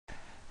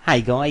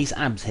Hey guys,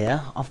 Abs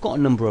here. I've got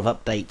a number of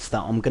updates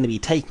that I'm going to be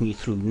taking you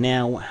through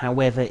now.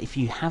 However, if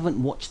you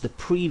haven't watched the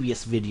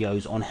previous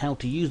videos on how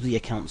to use the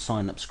account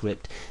signup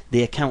script,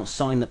 the account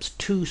signups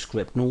 2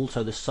 script, and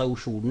also the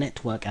social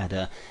network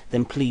adder,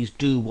 then please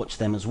do watch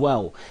them as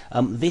well.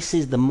 This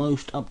is the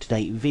most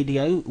up-to-date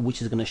video,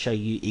 which is going to show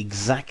you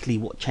exactly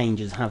what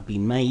changes have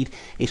been made.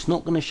 It's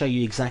not going to show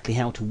you exactly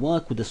how to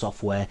work with the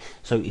software,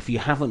 so if you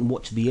haven't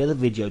watched the other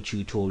video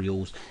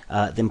tutorials,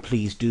 then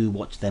please do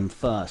watch them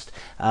first.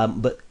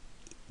 But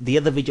the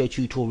other video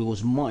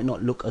tutorials might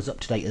not look as up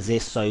to date as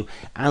this, so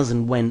as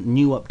and when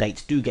new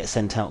updates do get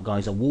sent out,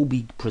 guys, I will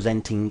be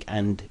presenting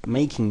and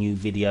making new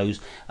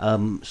videos.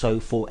 So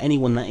for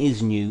anyone that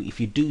is new, if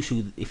you do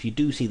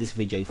see this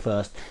video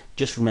first,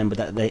 just remember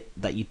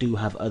that you do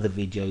have other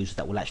videos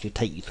that will actually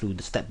take you through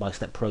the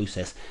step-by-step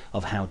process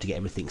of how to get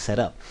everything set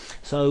up.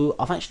 So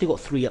I've actually got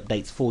 3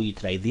 updates for you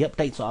today. The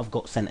updates that I've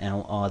got sent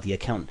out are the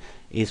account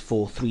is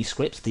for 3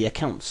 scripts: the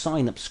account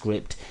signup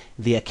script,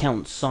 the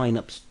account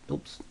signups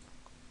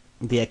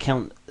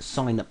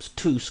signups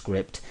 2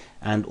 script,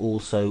 and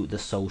also the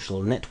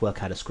social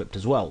network adder script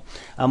as well.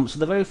 So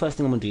the very first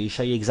thing I'm going to do is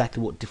show you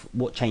exactly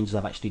what changes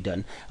I've actually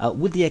done.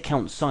 With the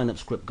account signup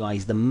script,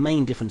 guys, the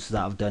main difference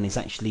that I've done is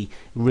actually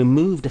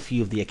removed a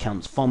few of the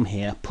accounts from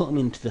here, put them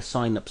into the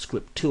signup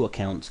script 2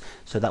 accounts,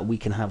 so that we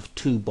can have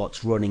 2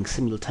 bots running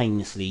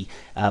simultaneously,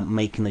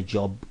 making the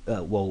job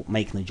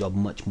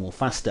much more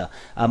faster.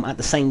 At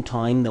the same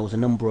time, there was a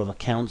number of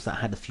accounts that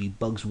had a few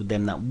bugs with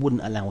them that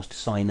wouldn't allow us to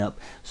sign up,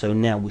 so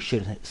now we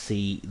should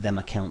see them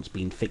accounts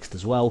being fixed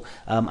as well.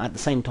 At the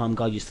same time,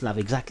 guys, you still have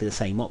exactly the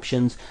same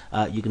options.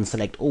 You can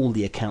select all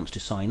the accounts to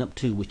sign up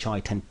to, which I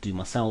tend to do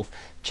myself.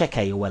 Check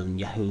AOL and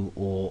Yahoo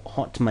or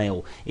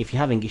Hotmail. If you're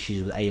having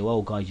issues with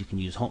AOL, guys, you can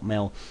use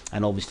Hotmail,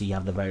 and obviously you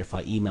have the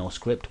verify email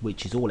script,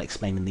 which is all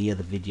explained in the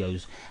other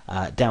videos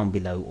down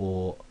below,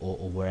 or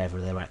wherever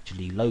they're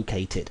actually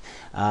located,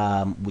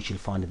 which you'll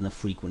find in the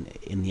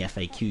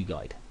FAQ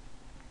guide.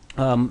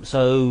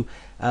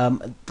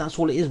 That's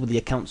all it is with the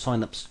account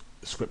signups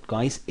script,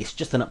 guys. It's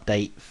just an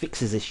update,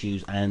 fixes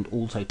issues, and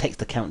also takes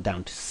the count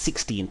down to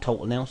 60 in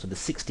total now, so there's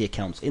 60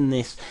 accounts in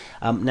this.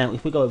 Now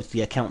if we go over to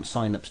the account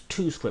signups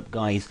 2 script,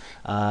 guys,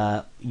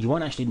 you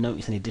won't actually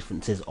notice any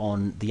differences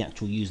on the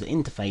actual user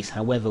interface.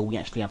 However, we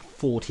actually have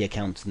 40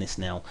 accounts in this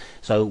now,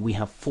 so we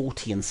have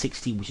 40 and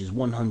 60, which is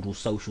 100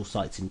 social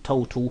sites in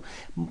total,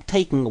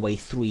 taking away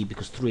 3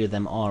 because 3 of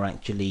them are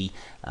actually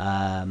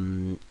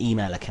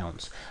email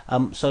accounts.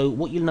 So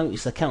what you'll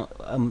notice,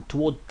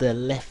 toward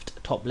the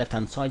top left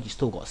hand side, you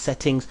still got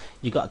settings,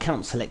 you got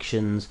account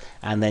selections,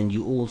 and then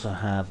you also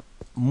have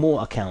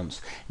more accounts.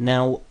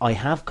 Now I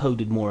have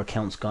coded more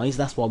accounts, guys,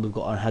 that's why we've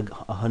got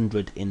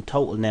 100 in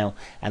total now.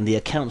 And the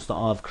accounts that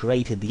I've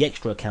created, the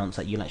extra accounts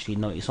that you'll actually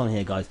notice on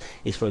here, guys,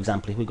 is, for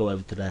example, if we go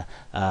over to the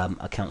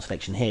account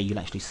selection here, you'll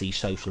actually see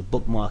social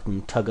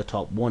bookmarking,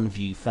 Tuggertop, one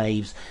view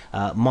faves,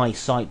 my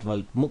site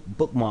vote,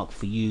 bookmark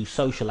for you,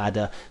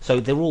 socialadr.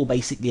 So they're all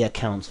basically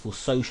accounts for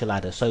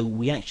socialadr. So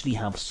we actually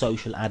have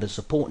socialadr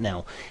support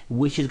now,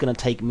 which is going to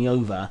take me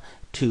over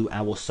to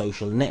our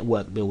social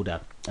network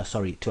builder,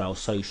 to our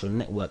social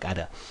network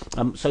adder.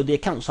 So the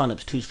account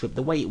signups 2 script,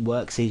 the way it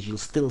works is you'll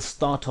still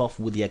start off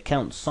with the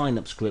account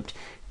signup script,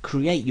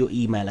 create your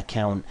email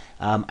account.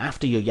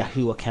 After your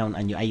Yahoo account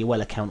and your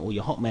AOL account or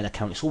your Hotmail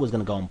account, it's always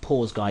going to go on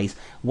pause, guys.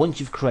 Once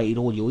you've created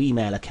all your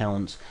email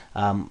accounts,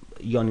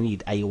 you only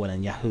need AOL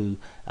and Yahoo,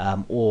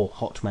 or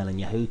Hotmail and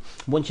Yahoo.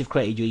 Once you've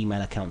created your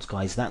email accounts,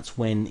 guys, that's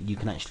when you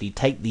can actually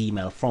take the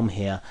email from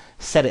here,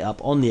 set it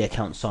up on the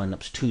account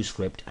signups 2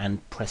 script,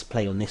 and press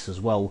play on this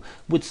as well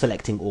with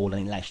selecting all,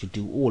 and it'll actually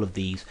do all of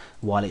these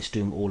while it's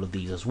doing all of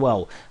these as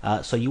well.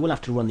 So you will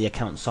have to run the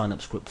account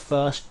signup script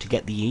first to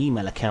get the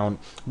email account.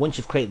 Once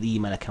you've created the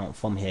email account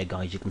from here,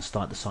 guys, you can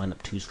start the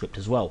signup 2 script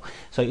as well.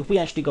 So if we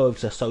actually go over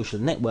to the social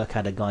network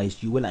adder,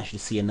 guys, you will actually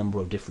see a number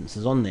of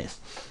differences on this.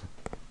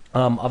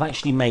 I've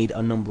actually made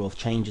a number of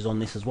changes on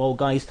this as well,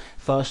 guys.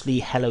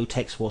 Firstly,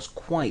 hellotxt was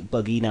quite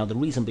buggy. Now the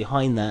reason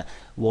behind that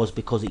was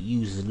because it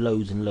uses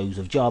loads and loads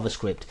of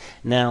JavaScript.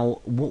 Now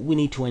what we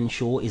need to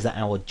ensure is that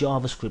our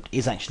JavaScript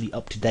is actually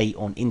up to date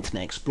on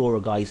Internet Explorer,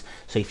 guys.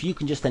 So if you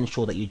can just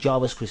ensure that your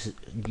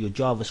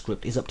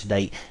JavaScript is up to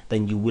date,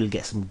 then you will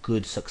get some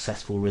good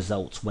successful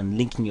results when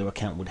linking your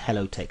account with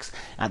hellotxt.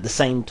 At the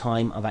same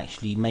time, I've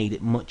actually made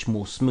it much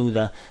more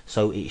smoother,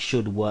 so it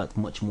should work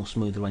much more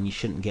smoother, and you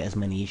shouldn't get as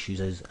many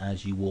issues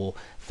as you were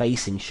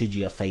facing should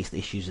you have faced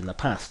issues in the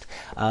past.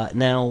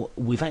 Now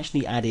we've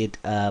actually added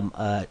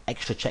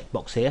extra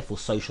checkbox here for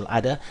social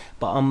adder,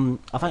 but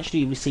I've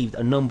actually received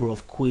a number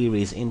of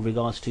queries in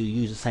regards to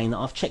users saying that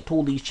I've checked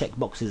all these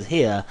checkboxes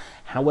here,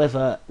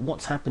 however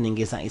what's happening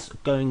is that it's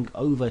going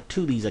over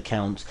to these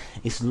accounts,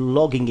 it's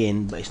logging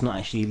in, but it's not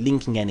actually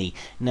linking any.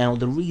 Now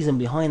the reason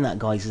behind that,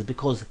 guys, is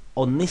because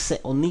on these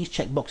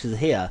checkboxes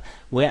here,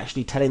 we're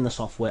actually telling the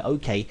software,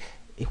 okay,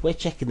 if we're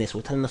checking this,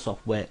 we're telling the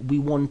software we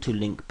want to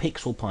link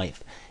Pixelpipe.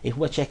 If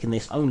we're checking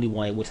this only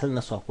wire, we're telling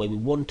the software we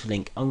want to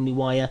link only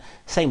wire.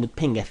 Same with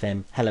Ping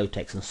FM,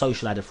 hellotxt and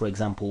socialadr, for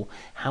example.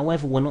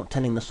 However, we're not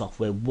telling the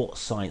software what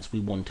sites we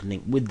want to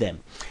link with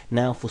them.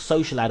 Now for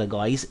socialadr,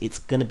 guys, it's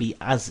going to be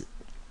as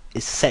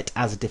is set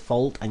as a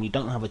default, and you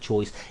don't have a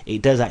choice.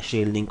 It does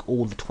actually link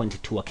all the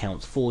 22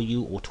 accounts for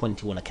you, or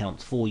 21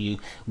 accounts for you.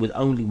 With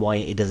only wire,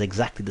 it does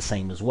exactly the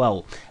same as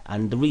well.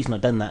 And the reason I've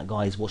done that,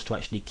 guys, was to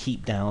actually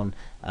keep down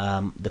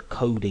the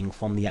coding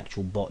from the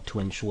actual bot, to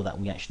ensure that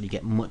we actually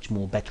get much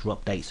more better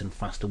updates and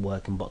faster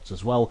working bots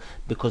as well,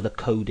 because the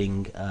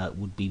coding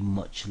would be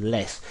much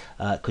less,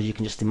 because you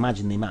can just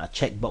imagine the amount of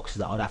checkboxes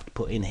that I'd have to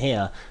put in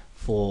here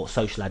for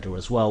socialadr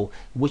as well,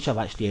 which I've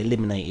actually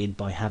eliminated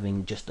by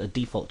having just a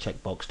default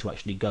checkbox to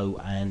actually go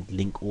and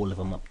link all of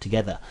them up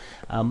together.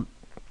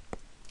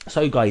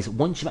 So guys,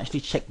 once you've actually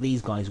checked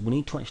these, guys, we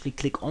need to actually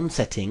click on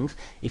settings.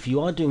 If you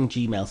are doing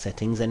Gmail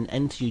settings, then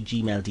enter your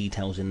Gmail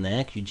details in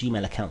there. Your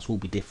Gmail accounts will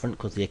be different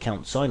because the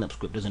account sign up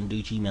script doesn't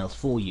do Gmails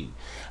for you.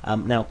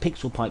 Now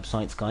Pixelpipe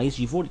sites, guys,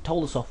 you've already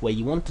told the software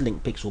you want to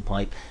link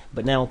Pixelpipe,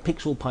 but now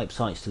Pixelpipe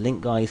sites to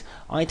link, guys,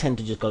 I tend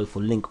to just go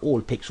for link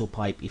all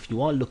Pixelpipe. If you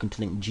are looking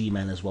to link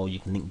Gmail as well, you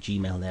can link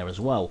Gmail there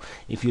as well.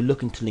 If you're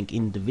looking to link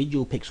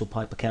individual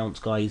Pixelpipe accounts,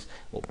 guys,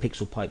 or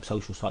Pixelpipe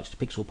social sites to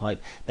Pixelpipe,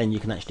 then you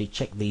can actually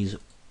check these.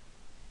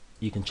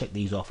 You can check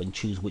these off and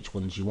choose which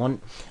ones you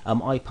want.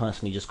 I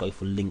personally just go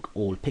for link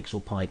all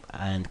Pixelpipe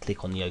and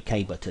click on the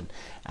OK button.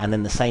 And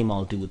then the same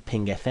I'll do with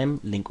Ping FM,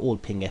 link all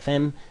Ping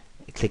FM,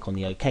 click on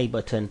the OK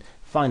button.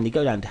 Finally,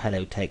 go down to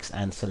hellotxt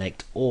and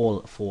select all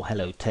for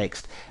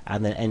hellotxt,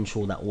 and then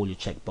ensure that all your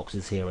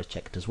checkboxes here are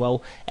checked as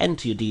well.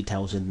 Enter your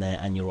details in there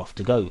and you're off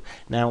to go.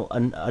 Now,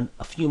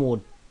 a few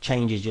more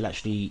changes you'll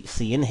actually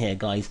see in here,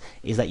 guys,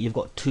 is that you've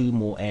got two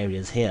more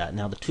areas here.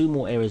 Now the two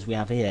more areas we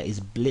have here is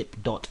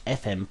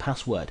blip.fm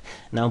password.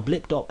 Now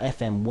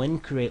blip.fm,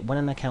 when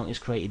an account is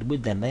created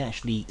with them, they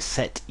actually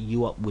set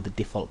you up with a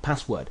default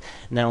password.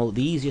 Now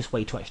the easiest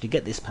way to actually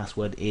get this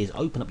password is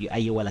open up your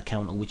AOL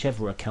account, or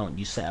whichever account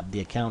you set up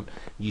the account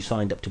you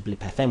signed up to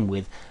blip.fm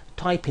with.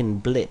 Type in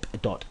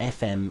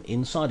blip.fm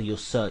inside of your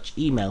search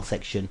email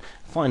section,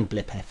 find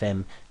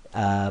blip.fm,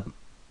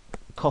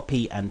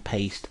 copy and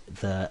paste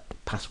the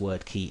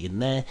password key in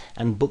there,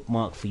 and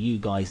bookmark for you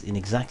guys in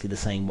exactly the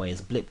same way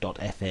as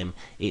blip.fm.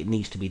 It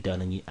needs to be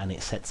done, and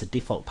it sets a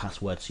default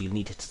password, so you'll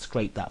need to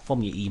scrape that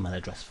from your email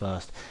address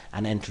first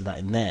and enter that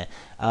in there.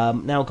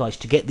 Now guys,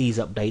 to get these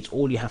updates,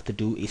 all you have to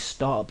do is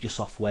start up your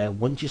software.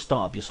 Once you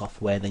start up your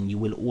software, then you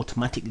will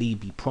automatically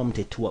be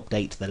prompted to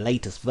update to the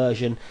latest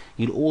version.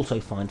 You'll also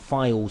find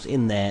files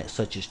in there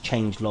such as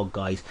changelog,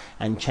 guys,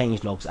 and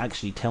changelogs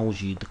actually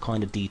tells you the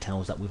kind of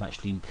details that we've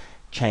actually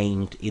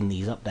changed in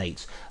these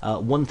updates.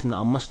 One thing that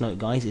I must note,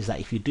 guys, is that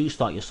if you do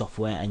start your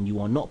software and you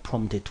are not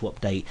prompted to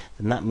update,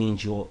 then that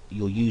means you're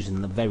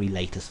using the very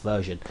latest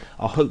version.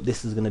 I hope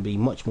this is going to be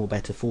much more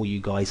better for you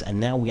guys, and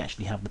now we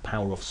actually have the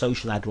power of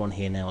socialadr on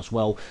here now as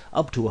well,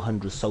 up to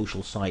 100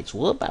 social sites,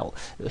 or about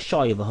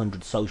shy of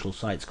 100 social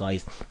sites,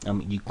 guys.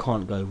 You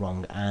can't go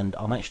wrong, and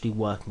I'm actually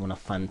working on a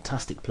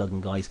fantastic plugin,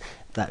 guys,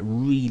 that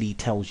really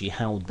tells you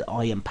how the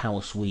IM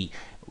Power Suite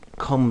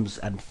comes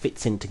and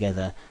fits in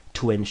together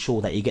to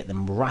ensure that you get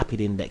them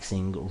rapid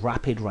indexing,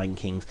 rapid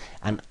rankings,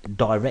 and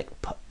direct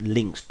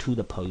links to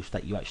the post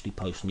that you actually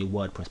post on your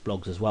WordPress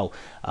blogs as well.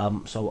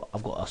 So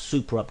I've got a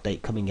super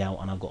update coming out,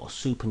 and I've got a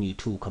super new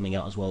tool coming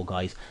out as well,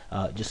 guys.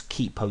 Just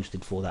keep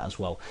posted for that as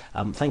well.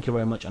 Thank you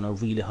very much, and I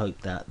really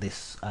hope that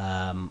this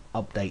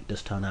update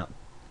does turn out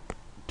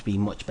to be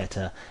much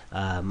better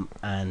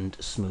and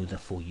smoother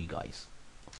for you guys.